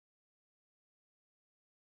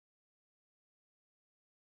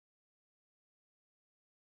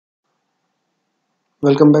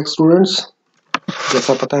Welcome back students.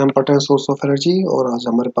 जैसा पता है हम पढ़ रहे हैं सोर्स ऑफ एनर्जी और आज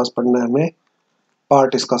हमारे पास पढ़ना है हमें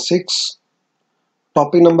पार्ट इसका 6।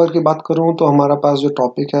 टॉपिक नंबर की बात करूं तो हमारा पास जो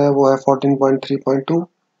टॉपिक है वो है 14.3.2।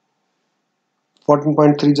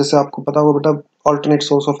 14.3 जैसे आपको पता होगा बेटा, alternate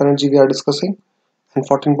source of energy we are discussing, and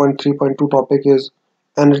 14.3.2 topic is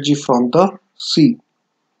energy from the C.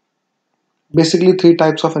 Basically 3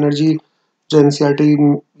 types of energy जो एनसीईआरटी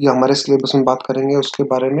या हमारे सिलेबस में बात करेंगे उसके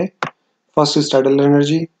बारे में। First is tidal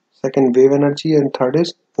energy, second wave energy and third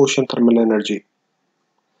is ocean thermal energy.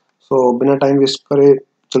 सो बिना टाइम वेस्ट करे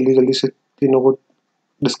जल्दी से तीनों को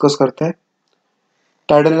डिस्कस करते हैं।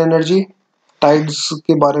 टाइडल एनर्जी, टाइड्स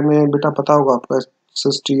के बारे में बेटा पता होगा आपको,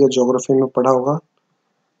 हिस्ट्री या ज्योग्राफी में पढ़ा होगा।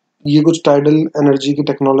 ये कुछ टाइडल एनर्जी की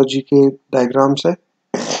टेक्नोलॉजी के डायग्राम्स है।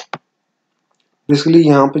 बेसिकली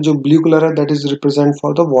यहाँ पे जो ब्लू कलर है that is represent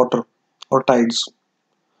for the water और टाइड्स,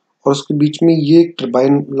 और उसके बीच में ये एक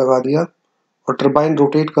टर्बाइन लगा दिया और टर्बाइन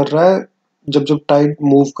रोटेट कर रहा है जब जब टाइड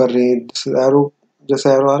मूव कर रही है। जैसे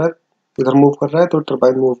एरो आ रहा है इधर मूव कर रहा है तो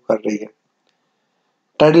टर्बाइन मूव कर रही है।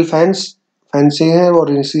 टाइडल फैंसी हैं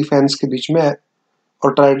और इसी फैंस के बीच में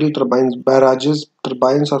और टाइडल टर्बाइंस, बैराजेस,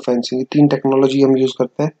 टर्बाइंस और फैंसिंग, 3 टेक्नोलॉजी हम यूज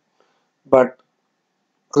करते हैं। बट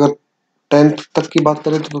अगर 10th तक की बात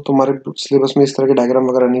करें तो तुम्हारे सिलेबस में इस तरह के डायग्राम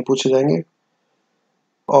वगैरह नहीं पूछे जाएंगे।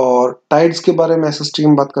 और टाइड्स के बारे में एसएसटी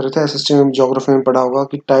में बात कर रहे थे। एसएसटी में ज्योग्राफी में पढ़ा होगा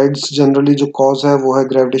कि टाइड्स जनरली जो कॉज है वो है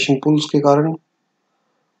ग्रेविटेशन पुल्स के कारण।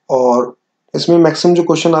 और इसमें मैक्सिमम जो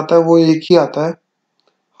क्वेश्चन आता है वो एक ही आता है,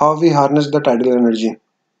 how we harness the tidal energy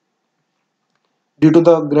due to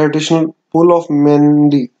the gravitational pull of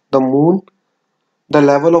mainly the moon, the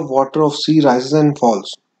level of water of C rises and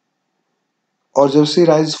false. और जब सी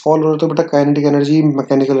राइज फॉल हो रहा है तो बेटा काइनेटिक एनर्जी,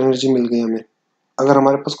 मैकेनिकल एनर्जी मिल गई हमें। अगर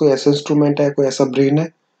हमारे पास कोई ऐसा इंस्ट्रूमेंट है, कोई ऐसा ब्रेन है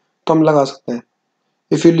तो हम लगा सकते हैं।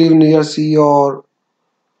 इफ यू लिव नियर सी और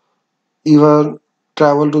even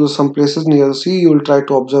travel to some places near the sea, you will try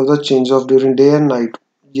to observe the change of during day and night.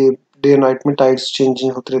 ये डे नाइट में टाइड्स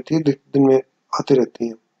चेंजिंग होती रहती है, दिन में आती रहती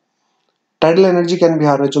है। Tidal energy can be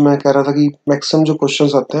harness, जो मैं कह रहा था कि मैक्सिमम जो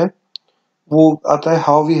क्वेश्चंस आते हैं वो आता है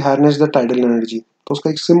how we harness the tidal energy. तो उसका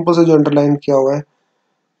एक सिंपल से जो अंडरलाइन किया हुआ है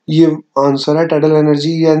ये आंसर है। टाइडल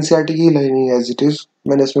एनर्जी ये एनसीईआरटी की लाइन है एज इट इज,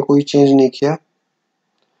 मैंने इसमें कोई चेंज नहीं किया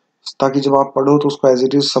ताकि जब आप पढ़ो तो उसको एज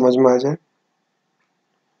इट इज समझ में आ जाए।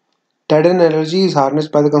 Tidal energy is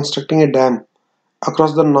harnessed by the constructing a dam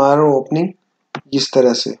across the narrow opening, इस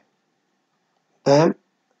तरह से dam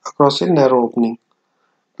across a narrow opening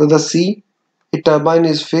to the sea. A turbine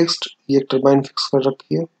is fixed, ये turbine fix कर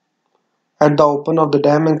रखी है at the open of the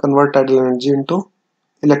dam and convert tidal energy into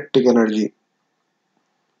electric energy.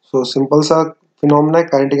 So simple सा phenomena,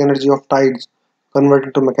 kinetic energy of tides convert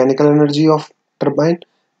into mechanical energy of turbine,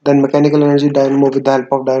 then mechanical energy dynamo with the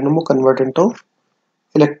help of dynamo convert into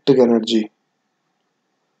electric energy.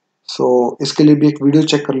 सो इसके लिए भी एक video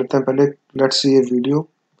check कर लेते हैं पहले। Let's see A video,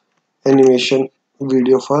 animation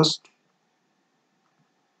video first.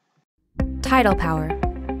 Tidal power.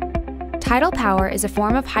 Tidal power is a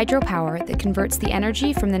form of hydropower that converts the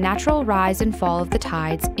energy from the natural rise and fall of the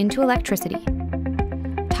tides into electricity.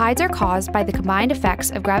 Tides are caused by the combined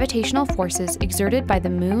effects of gravitational forces exerted by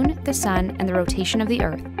the moon, the sun, and the rotation of the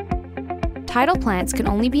earth. Tidal plants can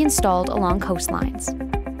only be installed along coastlines.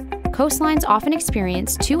 Coastlines often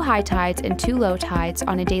experience 2 high tides and 2 low tides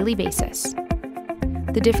on a daily basis.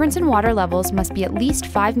 The difference in water levels must be at least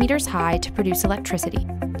 5 meters high to produce electricity.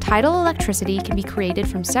 Tidal electricity can be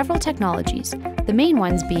created from several technologies, the main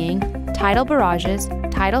ones being tidal barrages,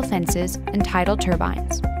 tidal fences, and tidal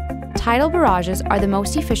turbines. Tidal barrages are the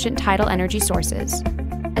most efficient tidal energy sources.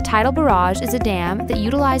 A tidal barrage is a dam that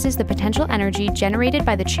utilizes the potential energy generated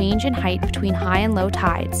by the change in height between high and low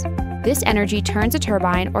tides. This energy turns a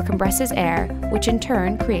turbine or compresses air, which in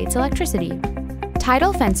turn creates electricity.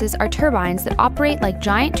 Tidal fences are turbines that operate like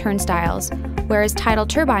giant turnstiles, whereas tidal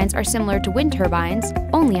turbines are similar to wind turbines,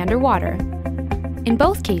 only underwater. In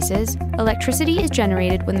both cases, electricity is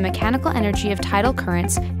generated when the mechanical energy of tidal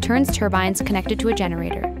currents turns turbines connected to a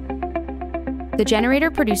generator. The generator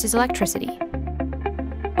produces electricity.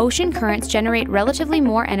 Ocean currents generate relatively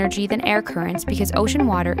more energy than air currents because ocean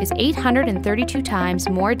water is 832 times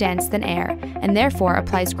more dense than air and therefore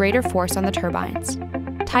applies greater force on the turbines.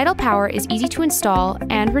 Tidal power is easy to install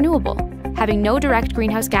and renewable, having no direct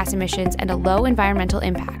greenhouse gas emissions and a low environmental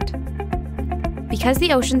impact. Because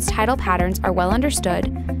the ocean's tidal patterns are well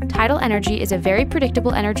understood, tidal energy is a very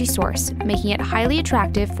predictable energy source, making it highly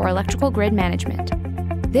attractive for electrical grid management.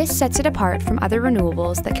 This sets it apart from other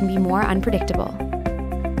renewables that can be more unpredictable.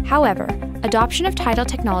 However, adoption of tidal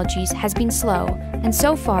technologies has been slow, and so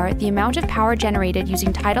far the amount of power generated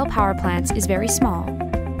using tidal power plants is very small.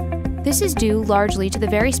 This is due largely to the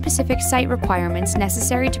very specific site requirements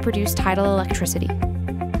necessary to produce tidal electricity.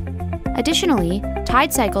 Additionally,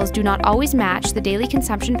 tide cycles do not always match the daily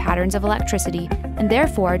consumption patterns of electricity and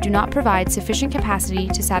therefore do not provide sufficient capacity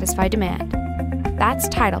to satisfy demand. That's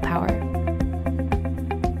tidal power.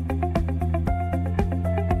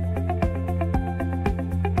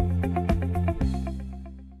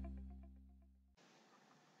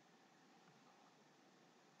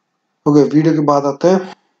 Okay, video के बाद आते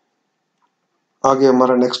हैं आगे।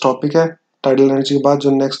 हमारा next topic है tidal energy के बाद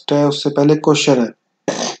जो नेक्स्ट है उससे पहले क्वेश्चन है,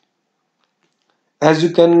 as you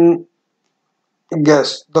can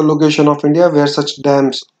guess the location of India where such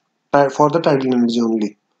dams for the tidal energy only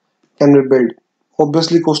can be build.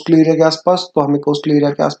 Obviously coastal area के आसपास, तो हमें कोस्टल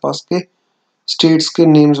एरिया के आसपास के स्टेट्स के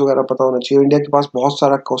नेम्स वगैरह पता होना चाहिए। इंडिया के पास बहुत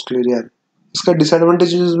सारा कोस्टल एरिया है। इसका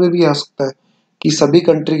डिसएडवांटेजेस में भी आ सकता है कि सभी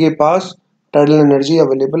कंट्री के पास टाइडल एनर्जी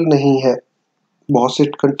अवेलेबल नहीं है। बहुत से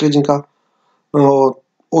कंट्री जिनका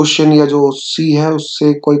ओशन या जो सी है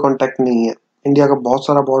उससे कोई कांटेक्ट नहीं है। इंडिया का बहुत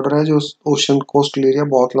सारा बॉर्डर है जो ओशन कोस्टल एरिया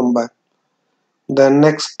बहुत लंबा है। Then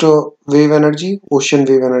next wave energy, ocean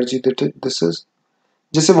wave energy this is,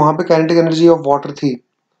 जैसे वहां पे काइनेटिक एनर्जी ऑफ वाटर थी,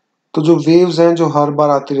 तो जो वेव्स हैं जो हर बार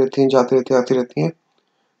आती रहती हैं जाती रहती आती रहती हैं,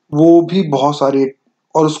 वो भी बहुत सारी,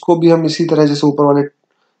 और उसको भी हम इसी तरह जैसे ऊपर वाले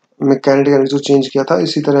में काइनेटिक एनर्जी चेंज किया था,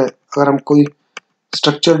 इसी तरह अगर हम कोई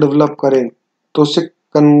स्ट्रक्चर डेवलप करें तो उससे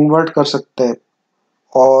कन्वर्ट कर सकते हैं।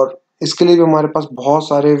 और इसके लिए भी हमारे पास बहुत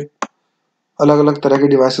सारे अलग अलग तरह के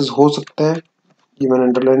डिवाइसेस हो सकते हैं। ये मैंने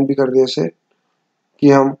अंडरलाइन भी कर दिया इसे कि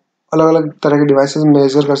हम अलग अलग तरह के डिवाइसेस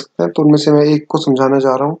मेजर कर सकते हैं। तो उनमें से मैं एक को समझाना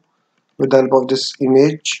जा रहा हूँ with the help of this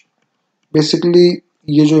image. Basically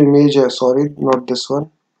ये जो इमेज है, sorry not this one,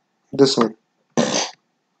 this one,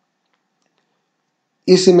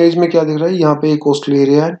 इस इमेज में क्या दिख रहा है, यहाँ पे एक कोस्टल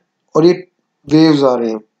एरिया है और ये वेव्स आ रहे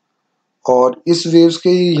हैं, और इस वेव्स के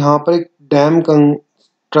यहाँ पर एक डैम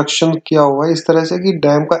कंस्ट्रक्शन किया हुआ है इस तरह से कि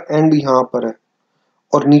डैम का एंड यहाँ पर है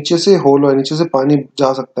और नीचे से होल है, नीचे से पानी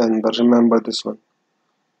जा सकता है अंदर। रिमेंबर दिस वन,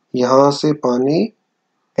 यहाँ से पानी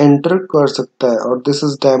एंटर कर सकता है और this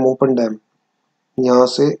is damn, open dam, यहाँ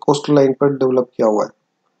से कोस्टल लाइन पर डेवलप किया हुआ है।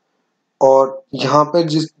 और यहाँ पे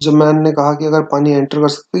जब मैंने कहा कि अगर पानी एंटर कर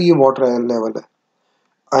सकते है, ये वाटर लेवल है।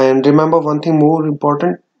 And remember one thing more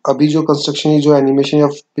important, अभी जो कंस्ट्रक्शन, जो एनिमेशन या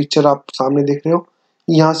पिक्चर आप सामने देख रहे हो,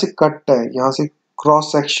 यहाँ से कट है, यहाँ से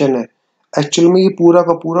क्रॉस सेक्शन है। एक्चुअल में ये पूरा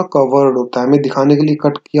का पूरा कवर्ड होता है, हमें दिखाने के लिए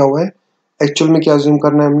कट किया हुआ है। एक्चुअल में क्या जूम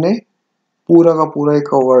करना है हमने, पूरा का पूरा एक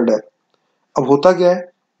कवर्ड है। अब होता क्या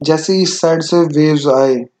है, जैसे इस साइड से वेव्स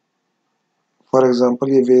आए, फॉर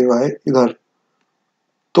एग्जांपल ये वेव आए इधर,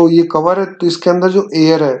 तो ये कवर है, तो इसके अंदर जो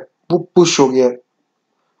एयर है वो पुश हो गया है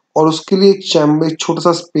और उसके लिए एक चैम्बर, एक छोटा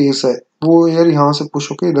सा स्पेस है, वो एयर यहाँ से पुश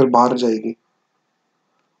होकर इधर बाहर जाएगी।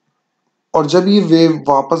 और जब ये वेव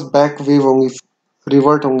वापस बैक वेव होंगी,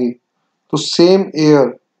 रिवर्ट होंगी, तो सेम एयर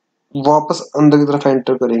वापस अंदर की तरफ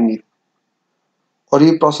एंटर करेंगी और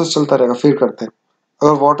ये प्रोसेस चलता रहेगा। फिर करते हैं,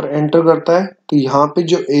 अगर वाटर एंटर करता है तो यहाँ पे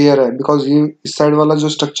जो एयर है, बिकॉज ये इस साइड वाला जो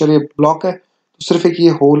स्ट्रक्चर ये ब्लॉक है, तो सिर्फ एक ये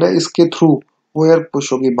होल है, इसके थ्रू वो एयर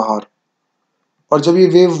पुश होगी बाहर। और जब ये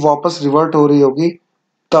वेव वापस रिवर्ट हो रही होगी,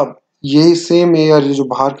 तब यही सेम एयर जो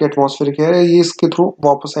बाहर के एटमॉस्फेरिक एयर है, ये इसके थ्रू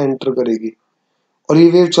वापस एंटर करेगी और ये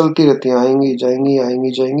वेव चलती रहती है, आएंगी जाएंगी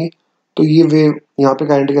आएंगी जाएंगी। तो ये वेव, यहाँ पे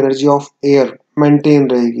kinetic energy of air maintain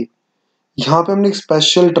रहेगी। यहाँ पे हमने एक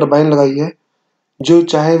स्पेशल टर्बाइन लगाई है जो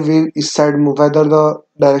चाहे वेव इस साइड में, whether the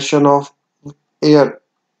direction of air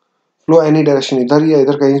flow any direction, इधर या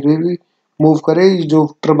इधर कहीं भी मूव करे, जो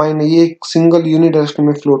टर्बाइन है ये एक सिंगल यूनिट डायरेक्शन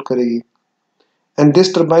में फ्लोट करेगी। And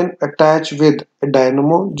this turbine attach with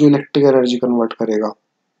dynamo जो इलेक्ट्रिक एनर्जी कन्वर्ट करेगा।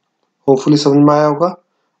 होपफुली समझ में आया होगा,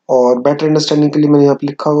 और बेटर अंडरस्टैंडिंग के लिए मैंने यहाँ पे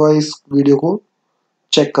लिखा हुआ है, इस वीडियो को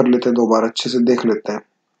चेक कर लेते हैं, दो बार अच्छे से देख लेते हैं।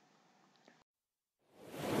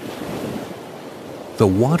 The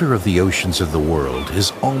water of the oceans of the world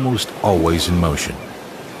is almost always in motion.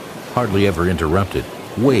 Hardly ever interrupted,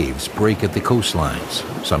 waves break at the coastlines,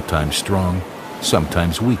 sometimes strong,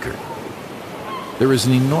 sometimes weaker. There is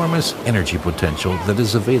an enormous energy potential that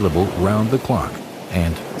is available round the clock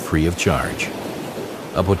and free of charge.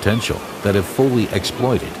 A potential that, if fully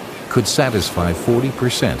exploited, could satisfy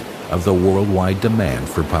 40% of the worldwide demand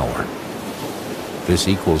for power. This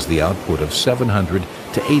equals the output of 700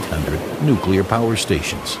 to 800 nuclear power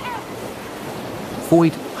stations.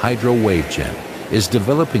 Voigt Hydro Wavegen is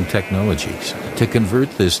developing technologies to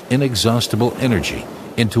convert this inexhaustible energy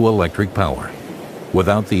into electric power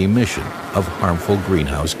without the emission of harmful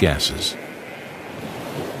greenhouse gases.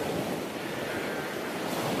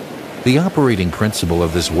 The operating principle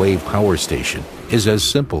of this wave power station is as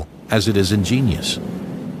simple as it is ingenious.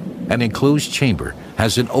 An enclosed chamber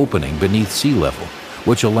has an opening beneath sea level,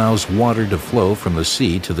 which allows water to flow from the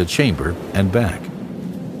sea to the chamber and back.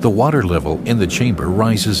 The water level in the chamber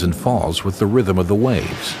rises and falls with the rhythm of the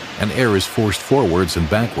waves, and air is forced forwards and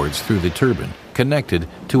backwards through the turbine, connected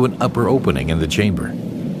to an upper opening in the chamber.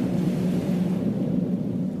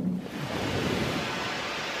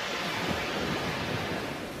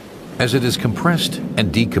 As it is compressed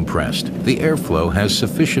and decompressed, the airflow has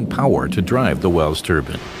sufficient power to drive the Wells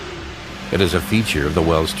turbine. It is a feature of the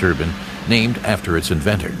Wells turbine, named after its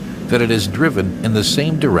inventor, that it is driven in the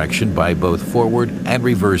same direction by both forward and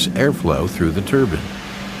reverse airflow through the turbine.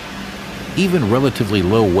 Even relatively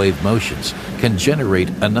low wave motions can generate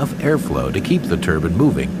enough airflow to keep the turbine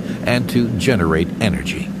moving and to generate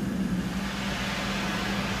energy.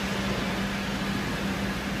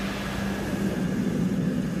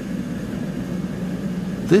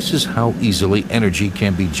 This is how easily energy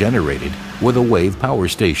can be generated with a wave power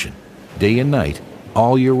station, day and night,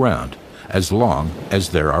 all year round, as long as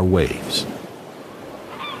there are waves.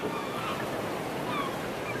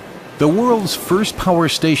 The world's first power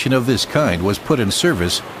station of this kind was put in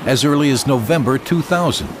service as early as November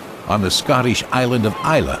 2000 on the Scottish island of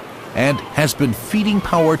Islay and has been feeding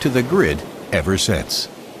power to the grid ever since.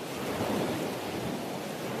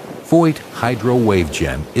 Voigt Hydro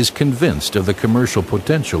WaveGen is convinced of the commercial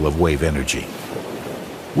potential of wave energy.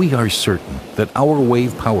 We are certain that our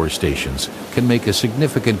wave power stations can make a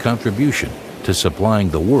significant contribution to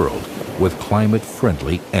supplying the world with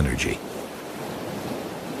climate-friendly energy.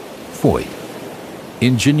 Voigt,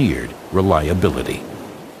 engineered reliability.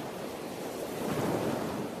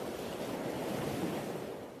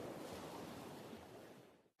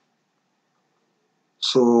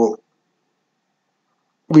 So,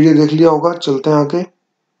 video देख लिया होगा, चलते हैं आगे।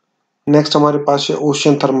 Next हमारे पास है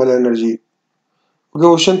ocean thermal energy. क्योंकि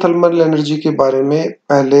ocean thermal energy के बारे में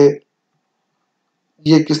पहले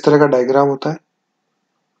ये किस तरह का डायग्राम होता है।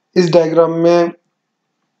 इस डायग्राम में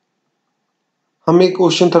हम एक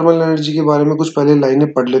ओशन थर्मल एनर्जी के बारे में कुछ पहले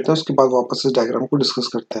लाइनें पढ़ लेते हैं, उसके बाद वापस इस डायग्राम को डिस्कस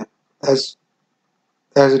करते हैं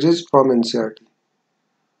as it is from NCERT.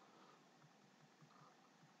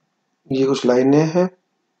 ये कुछ लाइनें हैं।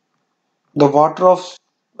 The water of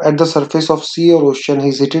at the surface of sea or ocean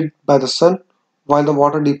is heated by the sun while the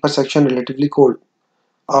water deeper section relatively cold.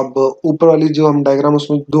 अब ऊपर वाली जो हम डायग्राम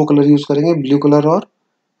उसमें दो कलर यूज करेंगे, ब्लू कलर और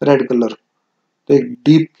रेड कलर। तो एक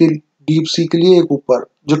डीप सी के लिए, एक ऊपर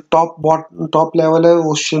जो टॉप लेवल है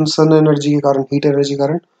ओशन सन एनर्जी के कारण, हीट एनर्जी के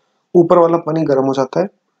कारण ऊपर वाला पानी गर्म हो जाता है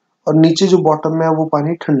और नीचे जो बॉटम में है वो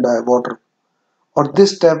पानी ठंडा है, वाटर। और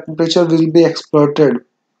this temperature will be exploited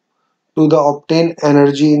to the obtain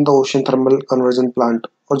energy in the ocean thermal conversion plant.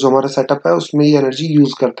 और जो हमारा सेटअप है उसमें ये एनर्जी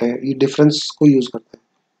यूज करते हैं, ये डिफरेंस को यूज करते हैं।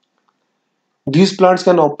 These plants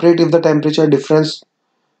can operate if the temperature difference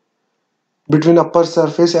between upper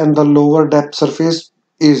surface and the lower depth surface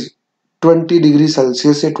is 20 degree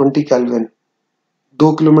Celsius या 20 केल्विन।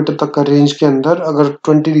 2 किलोमीटर तक का रेंज के अंदर अगर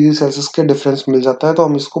 20 डिग्री सेल्सियस के डिफरेंस मिल जाता है तो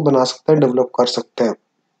हम इसको बना सकते हैं, डेवलप कर सकते हैं।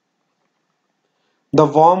 द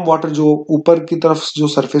वार्म वाटर, जो ऊपर की तरफ जो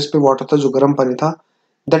सरफेस पे वाटर था, जो गर्म पानी था,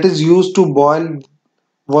 that is use to boil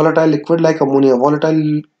volatile liquid like ammonia। volatile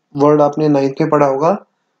word आपने 9th में पढ़ा होगा,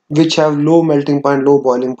 which have low melting point, low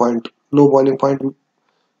boiling point। low boiling point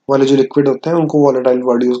वाले जो लिक्विड होते हैं उनको volatile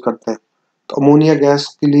वर्ड यूज करते हैं। तो अमोनिया गैस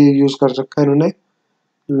के लिए यूज कर रखा है इन्होंने।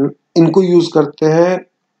 इनको यूज करते हैं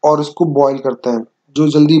और इसको बॉयल करते हैं, जो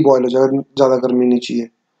जल्दी बॉयल हो जाएगा, ज्यादा गर्मी नहीं चाहिए।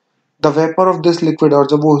 The vapour of this liquid, और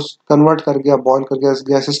जब वो कन्वर्ट कर गया, बॉयल कर गया,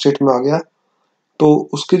 गैस स्टेट में आ गया, तो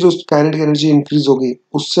उसकी जो काइनेटिक एनर्जी इंक्रीज होगी,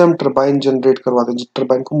 उससे हम टरबाइन जनरेट करवाते हैं, जो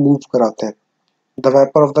टरबाइन को मूव कराते हैं। The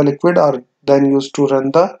vapour of the liquid are then used to run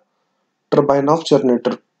the turbine of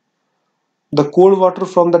generator. The cold water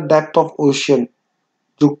from the depth of ocean,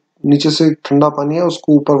 जो नीचे से ठंडा पानी है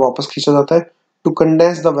उसको ऊपर वापस खींचा जाता है, to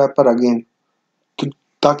condense the vapour again,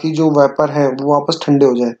 ताकि जो वेपर है वो वापस ठंडे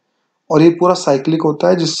हो जाए। और ये पूरा साइक्लिक होता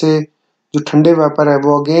है, जिससे जो ठंडे वेपर है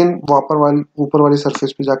वो अगेन ऊपर वाली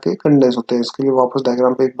सरफेस पे जाके कंडेंस होते हैं। इसके लिए वापस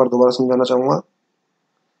डायग्राम पे एक बार दोबारा समझाना चाहूंगा।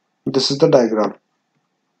 This is the diagram.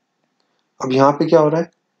 अब यहाँ पे क्या हो रहा है,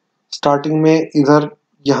 स्टार्टिंग में इधर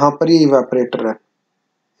यहाँ पर ये इवेपोरेटर है।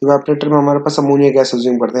 इवेपोरेटर में हमारे पास अमोनिया गैस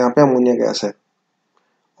अज्यूम करते हैं, यहाँ पे अमोनिया गैस है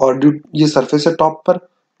और ये सरफेस है टॉप पर,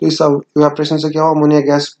 तो इस इवेपोरेशन से क्या हुआ, अमोनिया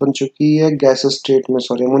गैस बन चुकी है गैस स्टेट में,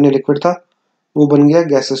 सॉरी अमोनिया लिक्विड था वो बन गया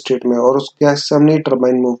गैस स्टेट में, और उस गैस से हमने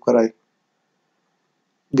टरबाइन मूव कराई।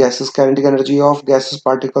 Gases kinetic energy of gaseous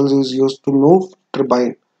particles is used to move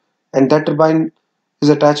turbine, and that turbine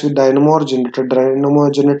is attached with dynamo or generator। dynamo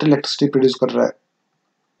और generator इलेक्ट्रिसिटी प्रोड्यूस कर रहा है,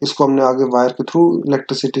 इसको हमने आगे वायर के थ्रू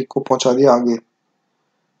इलेक्ट्रिसिटी को पहुंचा दिया आगे।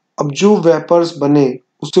 अब जो वेपर्स बने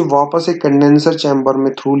उसे वापस एक कंडेंसर चैम्बर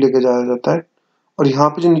में थ्रू लेके जाया जाता है और यहाँ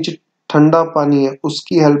पे जो नीचे ठंडा पानी है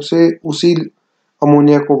उसकी हेल्प से उसी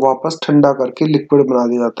अमोनिया को वापस ठंडा करके लिक्विड बना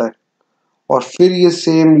दिया जाता है और फिर ये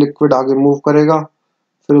सेम लिक्विड आगे मूव करेगा।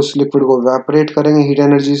 फिर उस लिक्विड को इवेपोरेट करेंगे हीट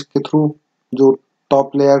एनर्जी के थ्रू जो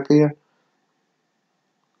टॉप लेयर के है।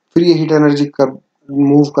 फिर ये हीट एनर्जी कर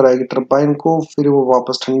मूव कराएगी टरबाइन को, फिर वो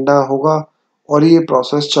वापस ठंडा होगा और ये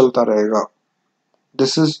प्रोसेस चलता रहेगा।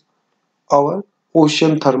 This is our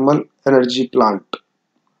ocean thermal energy plant.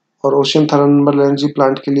 और ओशन थर्मल एनर्जी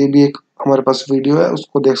प्लांट के लिए भी एक हमारे पास वीडियो है,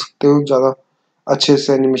 उसको देख सकते हो, ज़्यादा अच्छे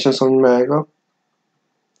से एनिमेशन समझ में आएगा।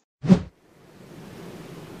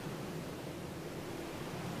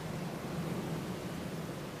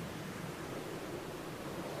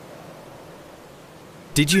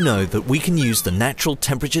 Did you know that we can use the natural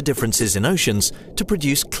temperature differences in oceans to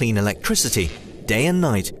produce clean electricity, day and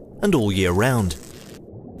night, and all year round?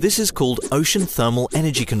 This is called ocean thermal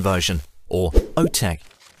energy conversion, or OTEC.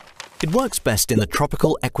 It works best in the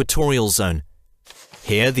tropical equatorial zone.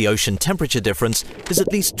 Here, the ocean temperature difference is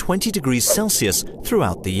at least 20 degrees Celsius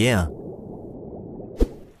throughout the year.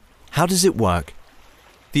 How does it work?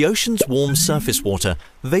 The ocean's warm surface water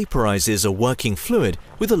vaporizes a working fluid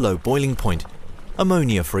with a low boiling point.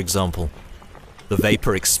 Ammonia, for example. The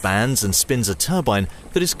vapor expands and spins a turbine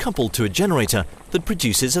that is coupled to a generator that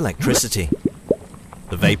produces electricity.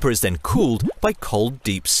 The vapor is then cooled by cold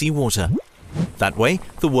deep seawater. That way,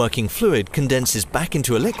 the working fluid condenses back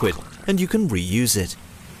into a liquid and you can reuse it.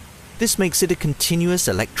 This makes it a continuous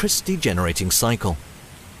electricity generating cycle.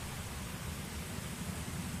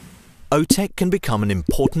 OTEC can become an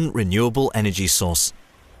important renewable energy source.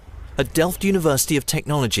 At Delft University of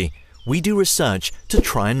Technology, we do research to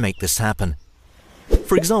try and make this happen.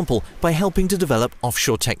 For example, by helping to develop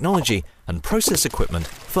offshore technology and process equipment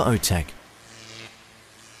for OTEC.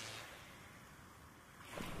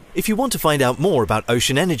 If you want to find out more about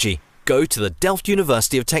ocean energy, go to the Delft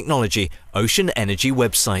University of Technology Ocean Energy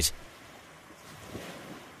website.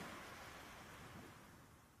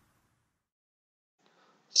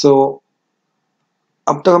 So,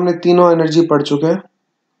 अब तक हमने तीनों energy पढ़ चुके हैं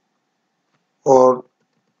और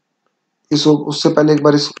उससे पहले एक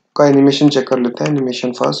बार इसका एनिमेशन चेक कर लेते हैं।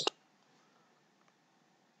 Animation first.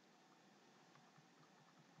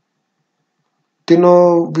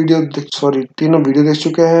 तीनों वीडियो देख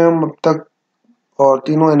चुके हैं हम अब तक और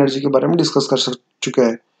तीनों एनर्जी के बारे में डिस्कस कर चुके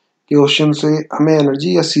हैं कि ओशन से हमें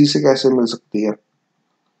एनर्जी या सी से कैसे मिल सकती है।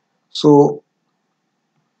 सो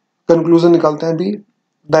कंक्लूजन निकालते हैं अभी।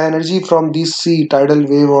 The energy from this C, tidal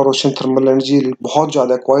wave और ओशन थर्मल एनर्जी बहुत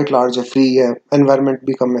ज़्यादा है, क्वाइट लार्ज है, फ्री है, एनवायरनमेंट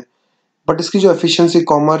भी कम है, बट इसकी जो एफिशिएंसी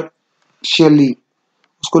कॉमर्शियली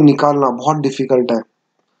उसको निकालना बहुत डिफिकल्ट है।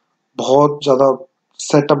 बहुत ज़्यादा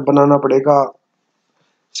सेटअप बनाना पड़ेगा,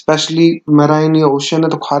 स्पेशली मैराइन या ओशन है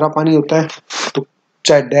तो खारा पानी होता है, तो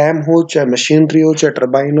चाहे डैम हो, चाहे मशीनरी हो, चाहे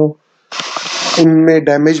टरबाइन हो, इनमें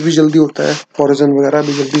डैमेज भी जल्दी होता है, कॉरोजन वगैरह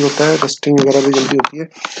भी जल्दी होता है, रस्टिंग वगैरह भी जल्दी होती है।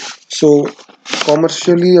 सो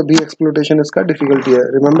कॉमर्शियली अभी एक्सप्लोटेशन इसका डिफिकल्टी है।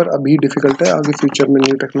 रिमेंबर, अभी डिफिकल्ट है, आगे फ्यूचर में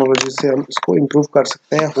न्यू टेक्नोलॉजी से हम इसको इम्प्रूव कर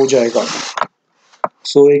सकते हैं, हो जाएगा।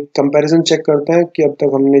 सो एक कंपैरिजन चेक करते हैं कि अब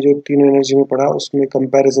तक हमने जो तीनों एनर्जी में पढ़ा उसमें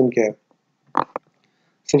कंपैरिजन क्या है।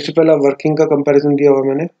 सबसे पहला वर्किंग का कंपैरिजन दिया हुआ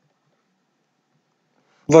मैंने।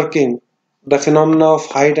 Working, the phenomena of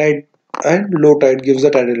high Tide and low tide gives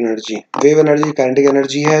the tidal energy. Wave energy kinetic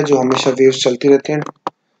energy है जो हमेशा वेव्स चलती रहती हैं।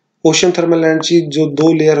 ओशन थर्मल एनर्जी जो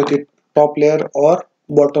दो लेयर होती है, टॉप लेयर और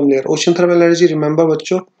bottom layer. Ocean thermal energy remember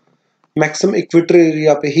बच्चों, मैक्सिमम इक्वेटर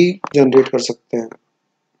एरिया पे ही जनरेट कर सकते हैं,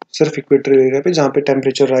 सिर्फ इक्वेटर एरिया पे जहाँ पे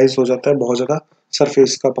टेम्परेचर राइज हो जाता है बहुत ज़्यादा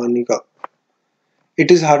सरफेस का पानी का।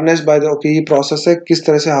 It is harness by the, okay ये प्रोसेस है, किस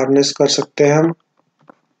तरह से हार्नेस कर सकते हैं हम।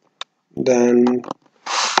 देन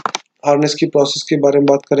हार्नेस की प्रोसेस के बारे में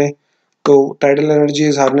बात करें तो tidal energy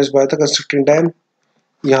is harness by the constructing dam.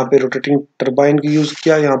 यहाँ पे रोटेटिंग टरबाइन की यूज़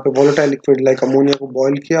किया, यहाँ पे वोलेटाइल लिक्विड लाइक अमोनिया को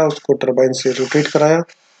बॉयल किया, उसको टरबाइन से रोटेट कराया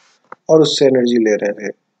और उससे एनर्जी ले रहे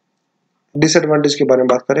थे। डिसएडवांटेज के बारे में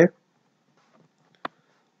बात करें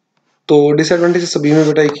तो डिसएडवांटेज सभी में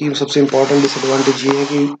बेटा कि सबसे इंपॉर्टेंट डिसएडवांटेज ये है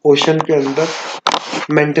कि ओशन के अंदर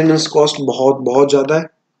मेंटेनेंस कॉस्ट बहुत ज़्यादा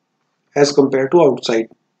है एज कम्पेयर टू आउटसाइड,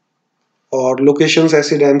 और लोकेशंस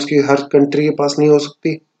ऐसे डैम्स की हर कंट्री के पास नहीं हो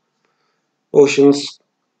सकती। ओशंस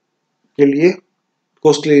के लिए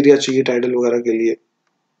कोस्टल एरिया चाहिए टाइडल वगैरह के लिए।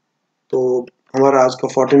 तो हमारा आज का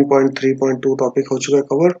 14.3.2 टॉपिक हो चुका है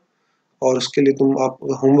कवर, और उसके लिए तुम आप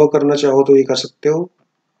होमवर्क करना चाहो तो ये कर सकते हो।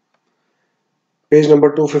 पेज नंबर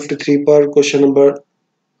 253 पर क्वेश्चन नंबर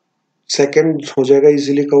 2 हो जाएगा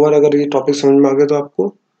इजीली कवर अगर ये टॉपिक समझ में आ गया तो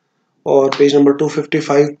आपको, और पेज नंबर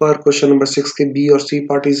 255 पर क्वेश्चन नंबर 6 के बी और सी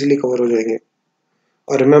पार्ट इजीली कवर हो जाएंगे।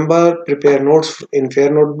 Remember, prepare notes in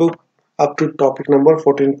fair notebook up to topic number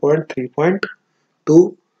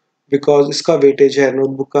 14.3.2 because इसका वेटेज है,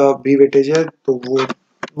 नोटबुक का भी वेटेज है, तो वो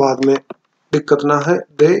बाद में दिक्कत ना है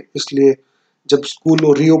दे, इसलिए जब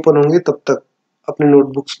स्कूल रीओपन होंगे तब तक अपने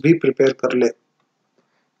नोटबुक्स भी प्रिपेयर कर ले।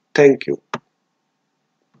 Thank you.